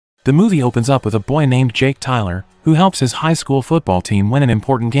The movie opens up with a boy named Jake Tyler, who helps his high school football team win an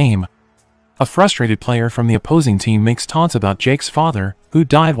important game. A frustrated player from the opposing team makes taunts about Jake's father, who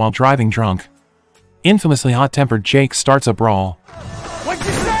died while driving drunk. Infamously hot-tempered Jake starts a brawl. What'd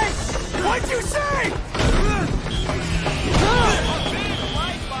you say? What'd you say?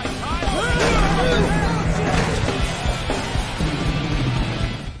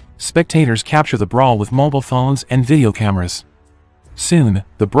 Spectators capture the brawl with mobile phones and video cameras. Soon,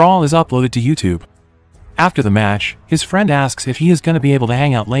 the brawl is uploaded to YouTube. After the match, his friend asks if he is going to be able to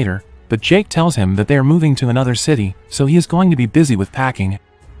hang out later, but Jake tells him that they are moving to another city, so he is going to be busy with packing.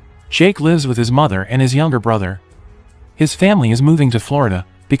 Jake lives with his mother and his younger brother. His family is moving to Florida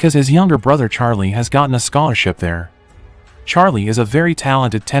because his younger brother Charlie has gotten a scholarship there. Charlie is a very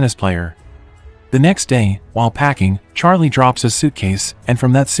talented tennis player. The next day, while packing, Charlie drops a suitcase, and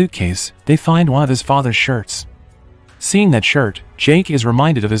from that suitcase, they find one of his father's shirts. Seeing that shirt, Jake is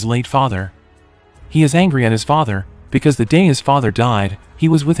reminded of his late father. He is angry at his father, because the day his father died, he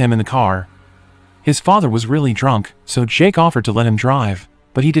was with him in the car. His father was really drunk, so Jake offered to let him drive,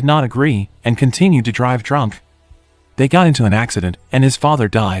 but he did not agree, and continued to drive drunk. They got into an accident, and his father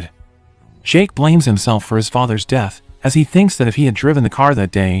died. Jake blames himself for his father's death, as he thinks that if he had driven the car that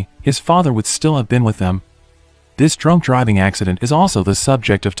day, his father would still have been with them. This drunk driving accident is also the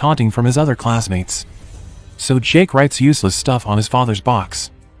subject of taunting from his other classmates. So Jake writes useless stuff on his father's box.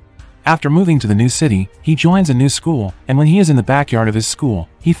 After moving to the new city, he joins a new school, and when he is in the backyard of his school,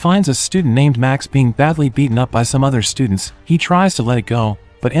 he finds a student named Max being badly beaten up by some other students. He tries to let it go,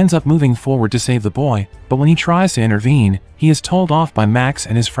 but ends up moving forward to save the boy, but when he tries to intervene, he is told off by Max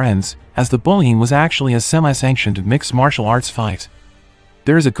and his friends, as the bullying was actually a semi-sanctioned mixed martial arts fight.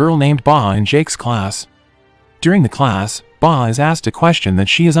 There is a girl named Baha in Jake's class. During the class, Baha is asked a question that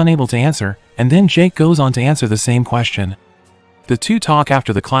she is unable to answer, and then Jake goes on to answer the same question. The two talk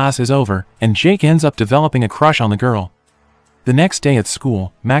after the class is over, and Jake ends up developing a crush on the girl. The next day at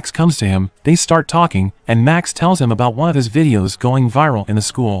school, Max comes to him, they start talking, and Max tells him about one of his videos going viral in the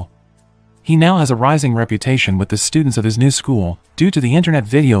school. He now has a rising reputation with the students of his new school, due to the internet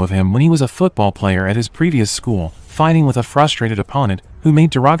video of him when he was a football player at his previous school, fighting with a frustrated opponent, who made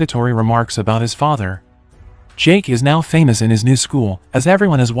derogatory remarks about his father. Jake is now famous in his new school, as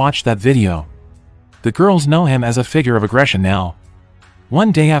everyone has watched that video. The girls know him as a figure of aggression now.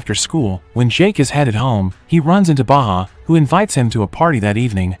 One day after school, when Jake is headed home, he runs into Baha, who invites him to a party that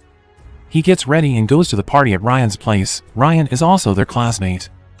evening. He gets ready and goes to the party at Ryan's place. Ryan is also their classmate.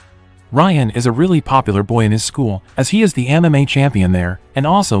 Ryan is a really popular boy in his school, as he is the MMA champion there, and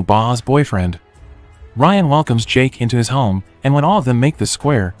also Baha's boyfriend. Ryan welcomes Jake into his home, and when all of them make the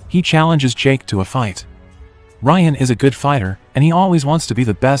square, he challenges Jake to a fight. Ryan is a good fighter, and he always wants to be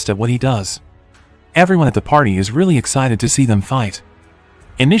the best at what he does. Everyone at the party is really excited to see them fight.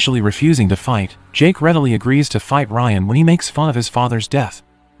 Initially refusing to fight, Jake readily agrees to fight Ryan when he makes fun of his father's death.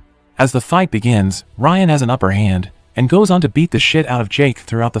 As the fight begins, Ryan has an upper hand, and goes on to beat the shit out of Jake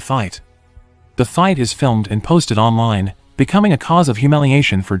throughout the fight. The fight is filmed and posted online, becoming a cause of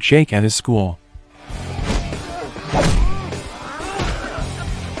humiliation for Jake at his school.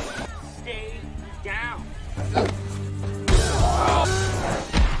 Stay down.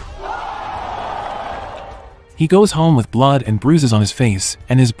 He goes home with blood and bruises on his face,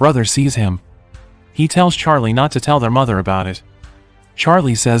 and his brother sees him. He tells Charlie not to tell their mother about it.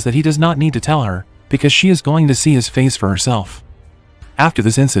 Charlie says that he does not need to tell her, because she is going to see his face for herself. After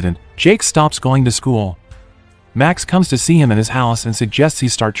this incident, Jake stops going to school. Max comes to see him at his house and suggests he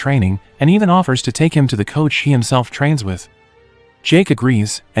start training, and even offers to take him to the coach he himself trains with. Jake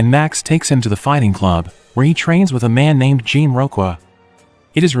agrees, and Max takes him to the fighting club, where he trains with a man named Jean Roqua.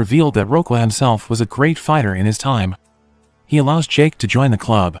 It is revealed that Roqua himself was a great fighter in his time. He allows Jake to join the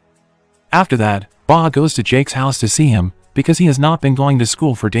club. After that, Baha goes to Jake's house to see him, because he has not been going to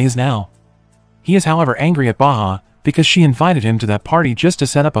school for days now. He is however angry at Baha, because she invited him to that party just to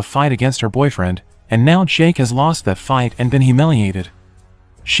set up a fight against her boyfriend, and now Jake has lost that fight and been humiliated.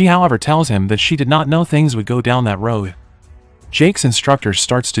 She however tells him that she did not know things would go down that road. Jake's instructor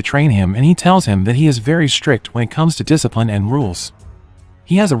starts to train him, and he tells him that he is very strict when it comes to discipline and rules.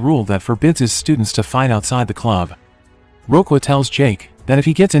 He has a rule that forbids his students to fight outside the club. Roqua tells Jake that if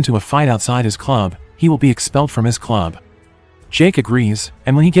he gets into a fight outside his club, he will be expelled from his club. Jake agrees,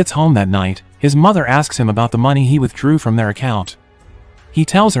 and when he gets home that night, his mother asks him about the money he withdrew from their account. He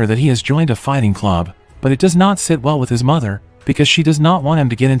tells her that he has joined a fighting club, but it does not sit well with his mother, because she does not want him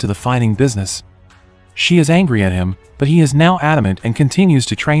to get into the fighting business. She is angry at him, but he is now adamant and continues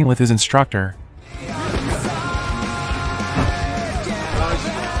to train with his instructor.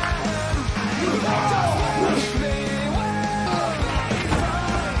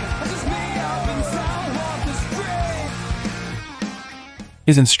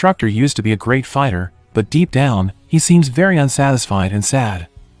 His instructor used to be a great fighter, but deep down, he seems very unsatisfied and sad.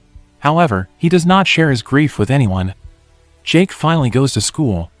 However, he does not share his grief with anyone. Jake finally goes to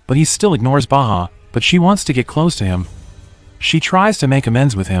school, but he still ignores Baha, but she wants to get close to him. She tries to make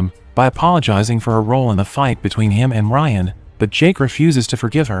amends with him by apologizing for her role in the fight between him and Ryan, but Jake refuses to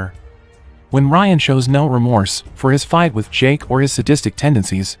forgive her. When Ryan shows no remorse for his fight with Jake or his sadistic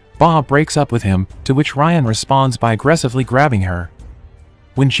tendencies, Baha breaks up with him, to which Ryan responds by aggressively grabbing her.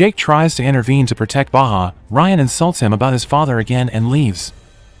 When Jake tries to intervene to protect Baha, Ryan insults him about his father again and leaves.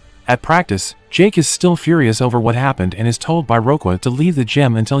 At practice, Jake is still furious over what happened and is told by Roqua to leave the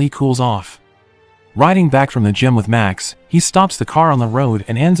gym until he cools off. Riding back from the gym with Max, he stops the car on the road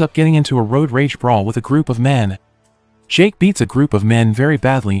and ends up getting into a road rage brawl with a group of men. Jake beats a group of men very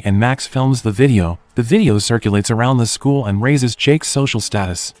badly and Max films the video. The video circulates around the school and raises Jake's social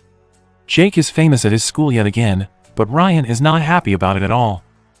status. Jake is famous at his school yet again, but Ryan is not happy about it at all.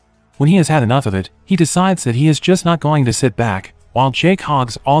 When he has had enough of it, he decides that he is just not going to sit back, while Jake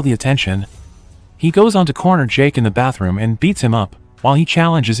hogs all the attention. He goes on to corner Jake in the bathroom and beats him up, while he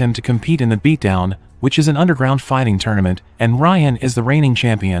challenges him to compete in the beatdown, which is an underground fighting tournament, and Ryan is the reigning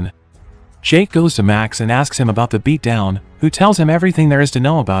champion. Jake goes to Max and asks him about the beatdown, who tells him everything there is to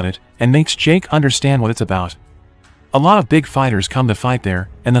know about it, and makes Jake understand what it's about. A lot of big fighters come to fight there,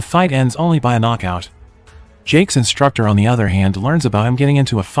 and the fight ends only by a knockout. Jake's instructor on the other hand learns about him getting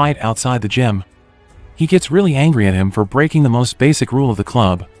into a fight outside the gym. He gets really angry at him for breaking the most basic rule of the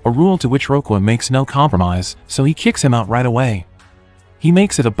club, a rule to which Roqua makes no compromise, so he kicks him out right away. He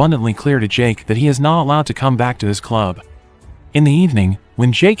makes it abundantly clear to Jake that he is not allowed to come back to his club. In the evening,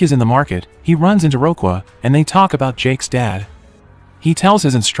 when Jake is in the market, he runs into Roqua, and they talk about Jake's dad. He tells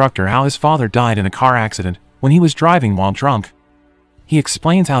his instructor how his father died in a car accident when he was driving while drunk. He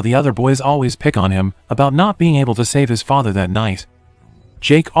explains how the other boys always pick on him about not being able to save his father that night.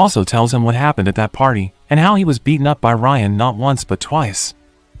 Jake also tells him what happened at that party, and how he was beaten up by Ryan not once but twice.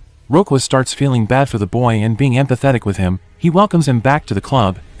 Roqua starts feeling bad for the boy and being empathetic with him. He welcomes him back to the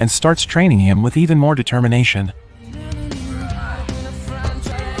club, and starts training him with even more determination.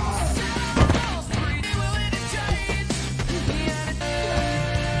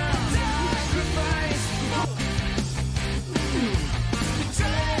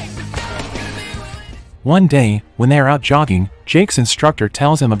 One day, when they are out jogging, Jake's instructor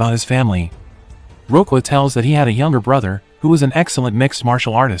tells him about his family. Roqua tells that he had a younger brother, who was an excellent mixed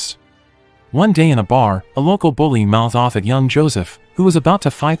martial artist. One day in a bar, a local bully mouthed off at young Joseph, who was about to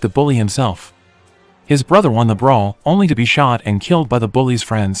fight the bully himself. His brother won the brawl, only to be shot and killed by the bully's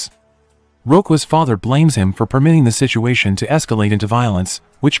friends. Roqua's father blames him for permitting the situation to escalate into violence,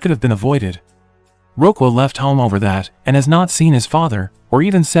 which could have been avoided. Roqua left home over that, and has not seen his father, or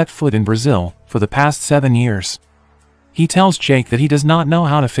even set foot in Brazil, for the past 7 years. He tells Jake that he does not know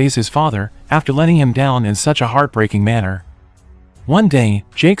how to face his father, after letting him down in such a heartbreaking manner. One day,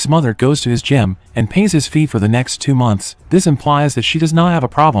 Jake's mother goes to his gym, and pays his fee for the next 2 months. This implies that she does not have a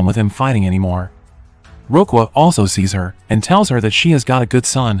problem with him fighting anymore. Roqua also sees her, and tells her that she has got a good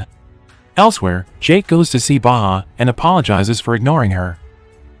son. Elsewhere, Jake goes to see Baha, and apologizes for ignoring her.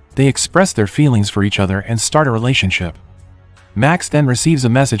 They express their feelings for each other and start a relationship. Max then receives a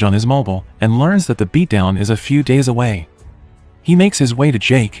message on his mobile, and learns that the beatdown is a few days away. He makes his way to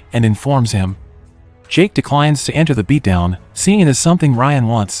Jake, and informs him. Jake declines to enter the beatdown, seeing it as something Ryan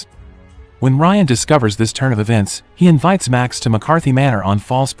wants. When Ryan discovers this turn of events, he invites Max to McCarthy Manor on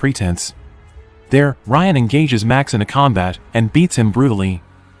false pretense. There, Ryan engages Max in a combat, and beats him brutally.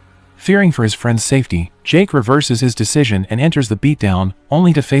 Fearing for his friend's safety, Jake reverses his decision and enters the beatdown,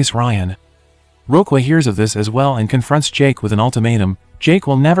 only to face Ryan. Roqua hears of this as well and confronts Jake with an ultimatum. Jake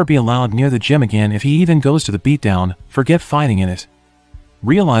will never be allowed near the gym again if he even goes to the beatdown, forget fighting in it.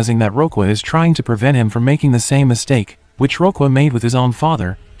 Realizing that Roqua is trying to prevent him from making the same mistake, which Roqua made with his own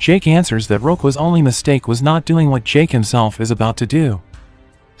father, Jake answers that Roqua's only mistake was not doing what Jake himself is about to do.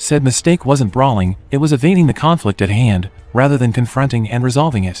 Said mistake wasn't brawling, it was evading the conflict at hand, rather than confronting and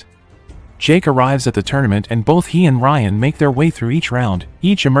resolving it. Jake arrives at the tournament and both he and Ryan make their way through each round,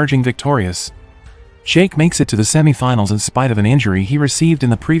 each emerging victorious. Jake makes it to the semifinals in spite of an injury he received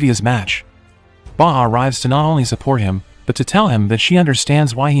in the previous match. Baha arrives to not only support him, but to tell him that she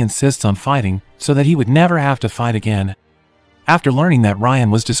understands why he insists on fighting, so that he would never have to fight again. After learning that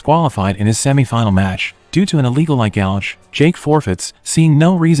Ryan was disqualified in his semifinal match, due to an illegal eye gouge, Jake forfeits, seeing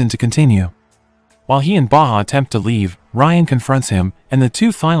no reason to continue. While he and Baha attempt to leave, Ryan confronts him, and the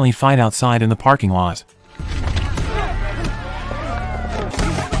two finally fight outside in the parking lot.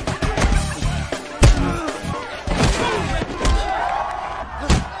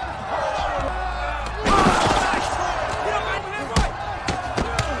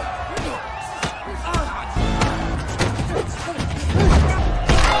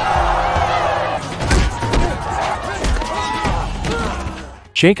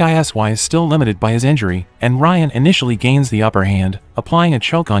 Jake is still limited by his injury, and Ryan initially gains the upper hand, applying a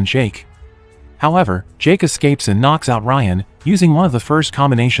choke on Jake. However, Jake escapes and knocks out Ryan, using one of the first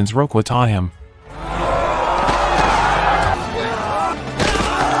combinations Roqua taught him.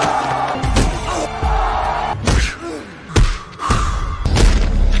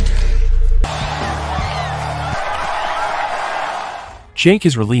 Jake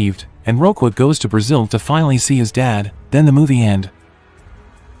is relieved, and Roqua goes to Brazil to finally see his dad. Then the movie ends.